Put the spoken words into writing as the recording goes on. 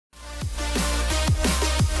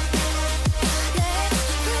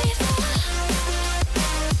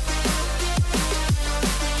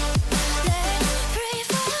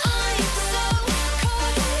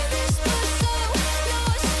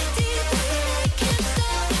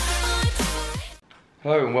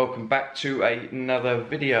Hello and welcome back to another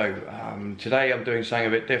video. Today I'm doing something a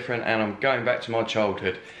bit different and I'm going back to my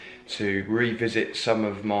childhood to revisit some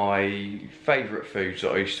of my favourite foods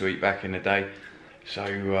that I used to eat back in the day. So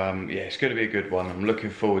yeah, it's going to be a good one. I'm looking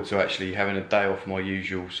forward to actually having a day off my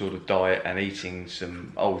usual sort of diet and eating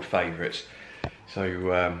some old favourites.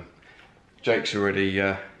 So Jake's already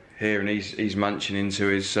here and he's munching into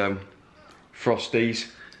his Frosties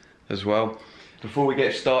as well. Before we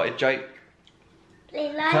get started, Jake,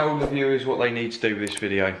 tell the viewers what they need to do with this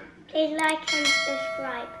video. Please like and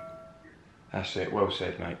subscribe. That's it, well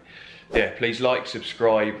said, mate. Yeah, please like,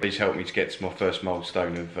 subscribe, please help me to get to my first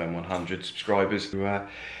milestone of 100 subscribers.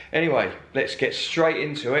 Anyway, let's get straight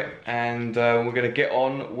into it and we're going to get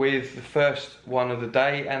on with the first one of the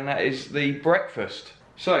day, and that is the breakfast.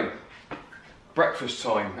 So, breakfast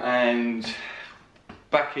time, and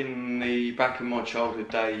back in my childhood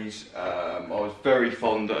days, I was very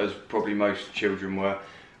fond, as probably most children were,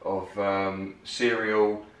 of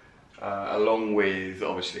cereal, along with,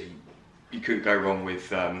 obviously, you couldn't go wrong with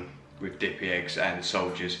Dippy eggs and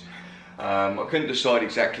Soldiers. I couldn't decide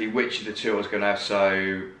exactly which of the two I was going to have,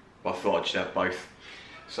 so I thought I'd just have both.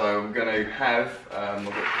 So I'm going to have, I'm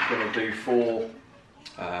going to do four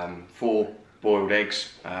boiled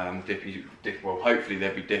eggs. Dippy, well, hopefully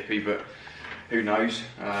they'll be Dippy, but who knows,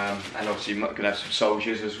 and obviously I'm going to have some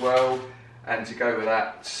Soldiers as well. And to go with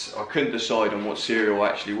that, I couldn't decide on what cereal I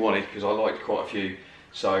actually wanted because I liked quite a few,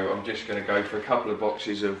 so I'm just going to go for a couple of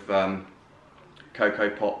boxes of Cocoa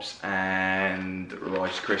Pops and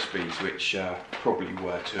Rice Krispies, which probably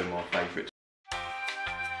were two of my favourites.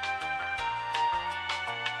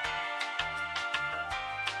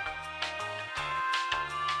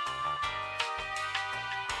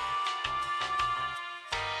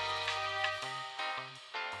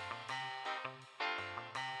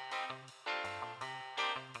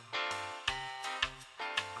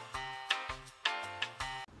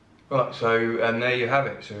 Right, so and there you have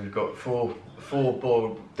it. So we've got four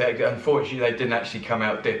boiled eggs. Unfortunately, they didn't actually come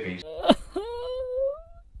out Dippies,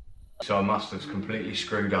 so I must have completely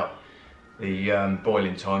screwed up the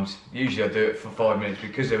boiling times. Usually I do it for 5 minutes.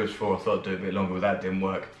 Because there was four, I thought I'd do it a bit longer, but that didn't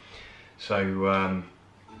work. So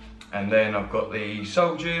and then I've got the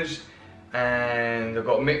Soldiers, and I've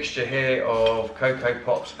got a mixture here of Cocoa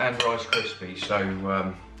Pops and Rice Krispies. So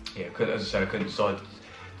yeah, as I said, I couldn't decide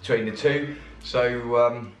between the two.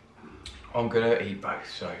 So I'm going to eat both,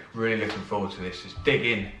 so really looking forward to this. Let's dig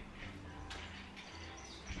in.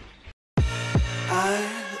 I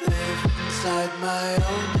live inside my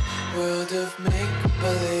own world of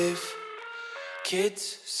make-believe.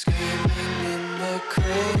 Kids screaming in the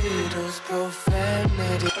cradles,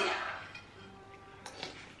 profanity.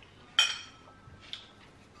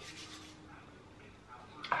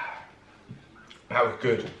 That was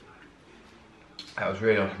good. That was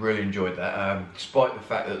really nice, really enjoyed that. Despite the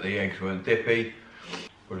fact that the eggs weren't Dippy,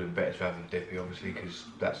 would have been better to have them Dippy, obviously, because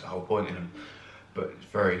that's the whole point in them. But it's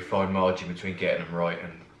very fine margin between getting them right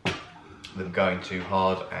and them going too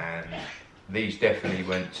hard, and these definitely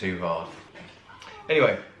went too hard.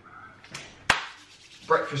 Anyway,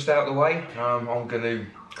 breakfast out of the way. I'm going to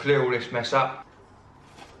clear all this mess up.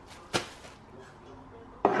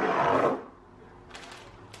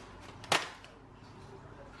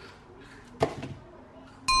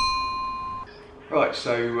 Right,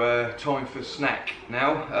 so time for snack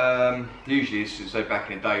now. Usually, so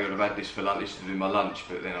back in the day, I would have had this for lunch. This would be my lunch,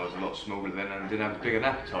 but then I was a lot smaller then and didn't have as big an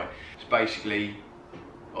appetite. It's basically,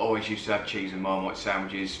 I always used to have cheese and Marmite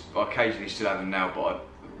sandwiches. I occasionally still have them now, but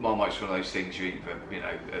Marmite's one of those things you eat for, you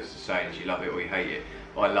know, as the saying is, you love it or you hate it.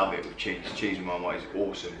 I love it with cheese. Cheese and Marmite is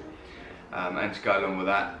awesome. And to go along with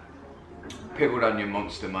that, pickled onion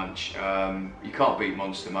Monster Munch. You can't beat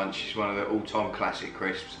Monster Munch. It's one of the all-time classic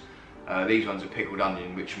crisps. These ones are pickled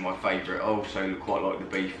onion, which are my favourite. I also quite like the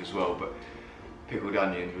beef as well, but pickled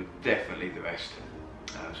onions were definitely the best.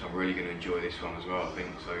 So I'm really going to enjoy this one as well, I think.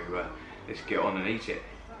 So let's get on and eat it.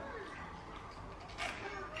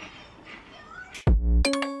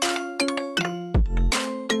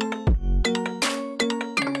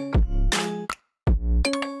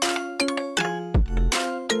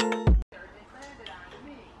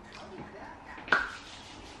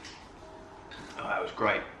 Oh, that was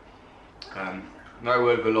great. No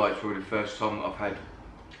word of a lie, it's probably the first time that I've had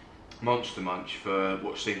Monster Munch for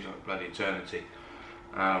what seems like a bloody eternity.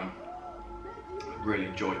 Really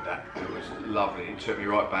enjoyed that. It was lovely. It took me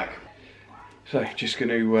right back. So just going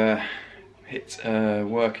to hit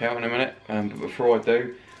workout in a minute, but before I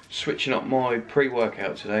do, switching up my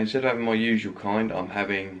pre-workout today. Instead of having my usual kind, I'm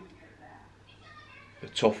having the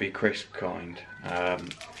toffee crisp kind.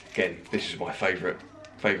 Again, this is my favourite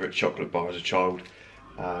chocolate bar as a child.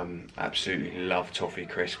 Absolutely love toffee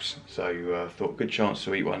crisps, so thought good chance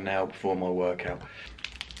to eat one now before my workout.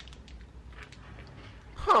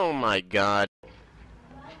 Oh my god.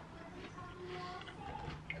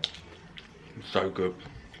 So good.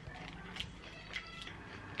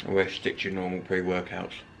 I will stick to your normal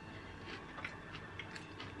pre-workouts.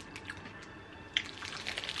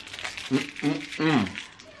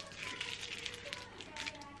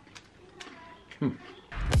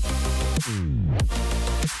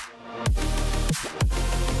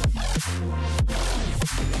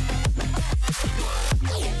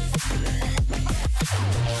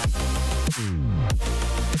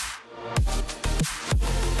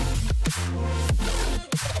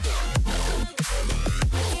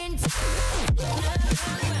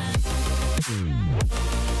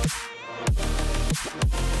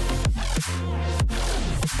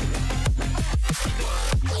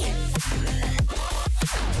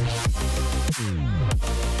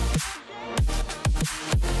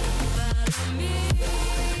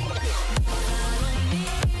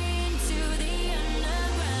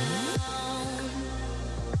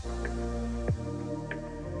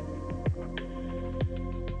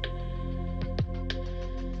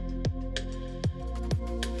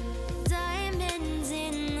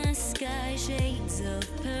 Shades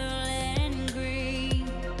of pearl and green.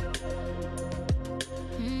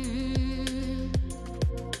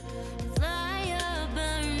 Fire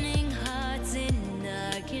burning hearts in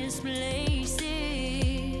darkest places.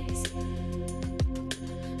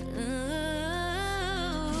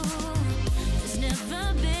 There's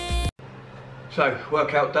never been. So,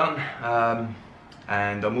 workout done,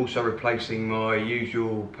 and I'm also replacing my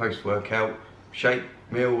usual post-workout shake,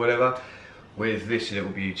 meal, whatever, with this little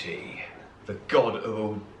beauty. The god of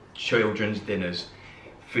all children's dinners.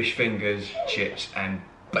 Fish fingers, chips and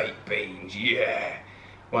baked beans, yeah!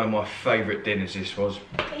 One of my favourite dinners this was.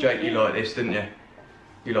 Jake, you like this, didn't you?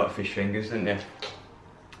 You like fish fingers, didn't you?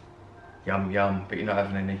 Yum yum, but you're not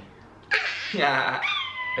having any. Yeah.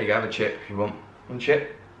 There you go, have a chip if you want. One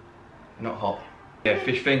chip? Not hot. Yeah,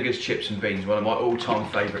 fish fingers, chips and beans, one of my all-time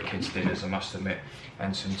favourite kids' dinners, I must admit.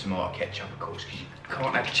 And some tomato ketchup, of course, because you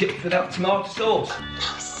can't have chips without tomato sauce.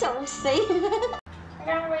 Saucy. I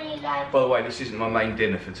don't really like. By the way, this isn't my main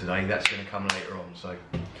dinner for today, that's going to come later on, so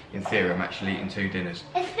in theory I'm actually eating 2 dinners.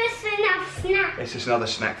 It's just enough snack. It's just another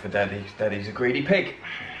snack for Daddy. Daddy's a greedy pig,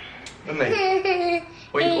 isn't he? Oink,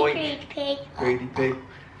 oink. Greedy pig. Greedy pig.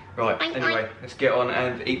 Right, Oink, anyway, let's get on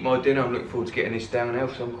and eat my dinner. I'm looking forward to getting this down now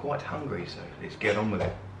because I'm quite hungry, so let's get on with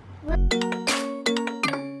it.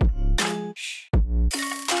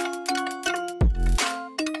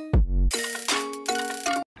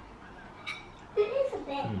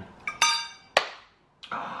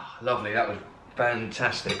 Lovely, that was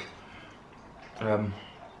fantastic.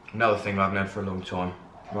 Another thing I haven't had for a long time.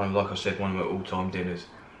 Like I said, one of my all-time dinners.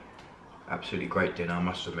 Absolutely great dinner, I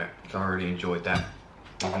must admit. So I really enjoyed that.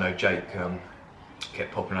 Even though Jake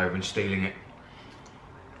kept popping over and stealing it.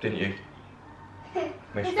 Didn't you?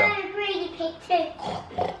 Is that a greedy pig too?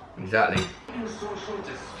 Exactly.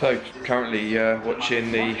 So currently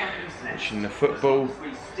watching the football.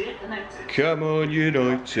 Come on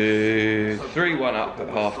United! 3-1 up at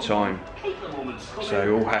half time.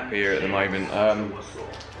 So all happy here at the moment.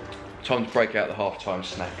 Time to break out the half time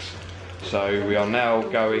snacks. So we are now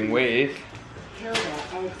going with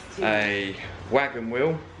a wagon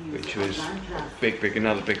wheel, which was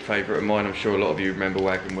another big favourite of mine. I'm sure a lot of you remember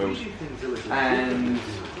wagon wheels. And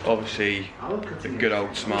obviously the good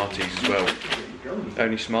old Smarties as well.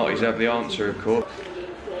 Only Smarties have the answer, of course.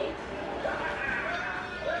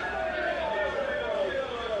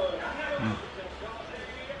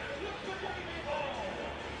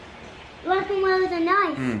 Wagon wheels are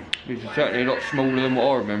nice. These are certainly a lot smaller than what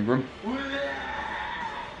I remember them.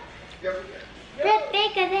 They're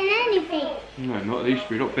bigger than anything. No, not these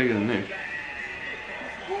three, a lot bigger than this.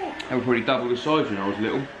 They were probably double the size when I was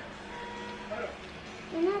little.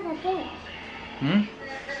 They're not that big.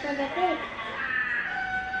 So they're big.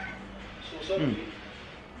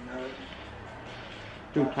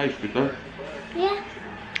 Still taste good though. Yeah.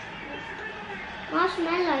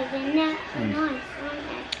 Marshmallows in there are nice, aren't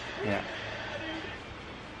they? Yeah.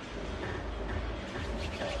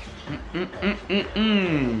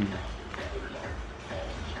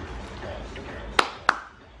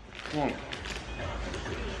 Come on.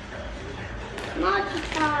 Smarty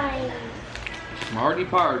time. Smarty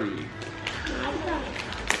party. Smarty time.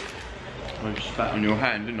 I just spat on your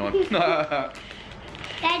hand, didn't I?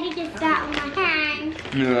 Daddy just sat on my hand.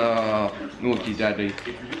 No, naughty daddy.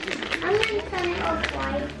 I'm going to turn it off,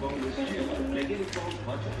 guys. Getting phones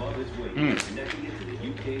punch above its weight, connecting it to the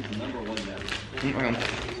UK's #1 network. Hang on.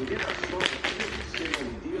 So get our smart stay on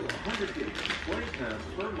the deal 100 gigs, £20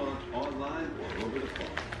 per month online or over the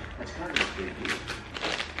phone. That's kind of a big deal.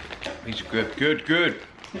 These are good, good, good.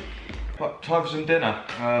 Right, time for some dinner.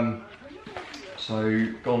 So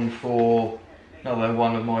gone for another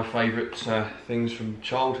one of my favourite things from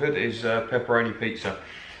childhood is pepperoni pizza.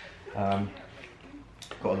 Got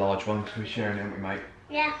a large one because we're sharing it, haven't we, mate?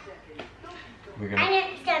 Yeah. We're And gonna,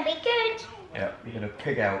 it's gonna be good. yeah, we're gonna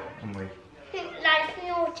pig out, aren't we? Like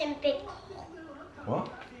Norton Big. What?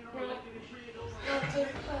 Norton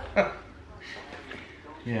Big.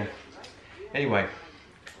 Yeah. Anyway,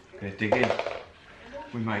 gonna dig in.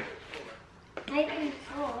 We make. Open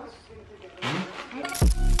sauce.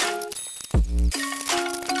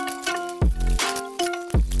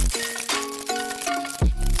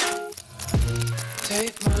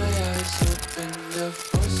 Take my eyes open to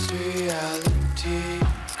force reality.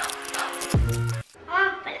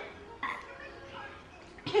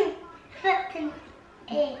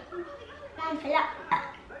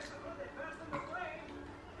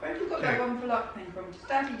 Where have you got that one for luck thing from? Does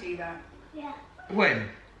Daddy do that? Yeah. When?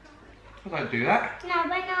 I don't do that. No,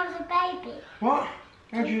 when I was a baby. What?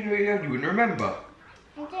 How do you know? You wouldn't remember.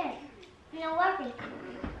 I do. No worries.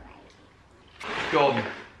 Gone.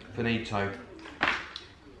 Finito.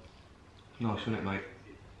 Nice, wasn't it, mate?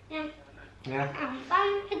 Yeah. Yeah. I'm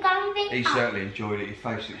going to go and pick He up. certainly enjoyed it. Your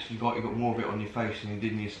face, you got more of it on your face than you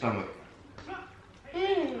did in your stomach, Yeah.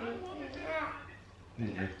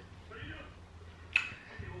 didn't you?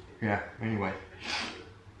 Yeah. Anyway,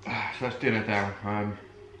 so that's dinner, Darren.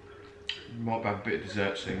 Might have a bit of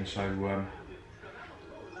dessert soon, so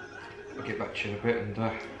I'll get back to you in a bit and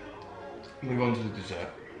move on to the dessert.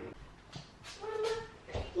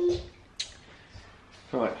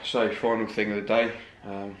 Right, so final thing of the day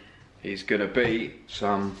is going to be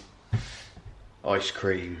some ice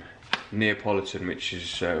cream, Neapolitan, which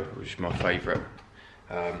is my favourite.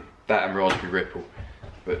 That and raspberry ripple,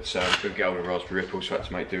 but couldn't get on with raspberry ripple, so I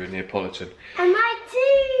had to do a Neapolitan. And I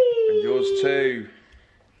too. And yours too.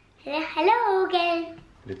 Hello again.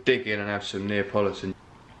 Gonna dig in and have some Neapolitan.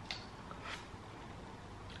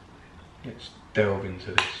 Let's delve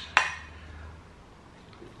into this.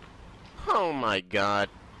 Oh my God.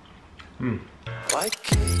 Why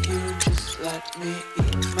can't you just let me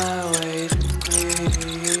eat my weight in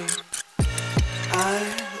greed? I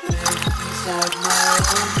live inside my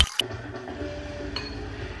own.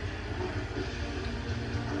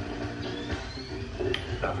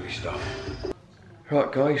 Lovely stuff.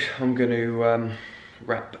 Right guys, I'm going to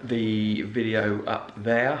wrap the video up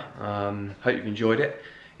there. Hope you've enjoyed it.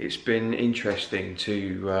 It's been interesting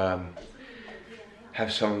to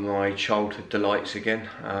have some of my childhood delights again.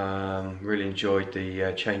 Really enjoyed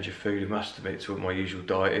the change of food, I must admit. It's what my usual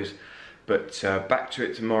diet is. But back to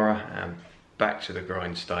it tomorrow and back to the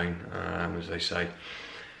grindstone, as they say.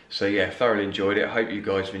 So yeah, thoroughly enjoyed it. I hope you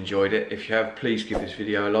guys have enjoyed it. If you have, please give this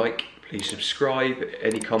video a like. Please subscribe.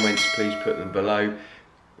 Any comments, please put them below.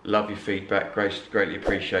 Love your feedback. Greatly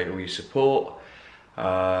appreciate all your support.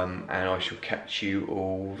 And I shall catch you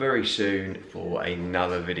all very soon for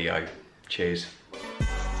another video. Cheers.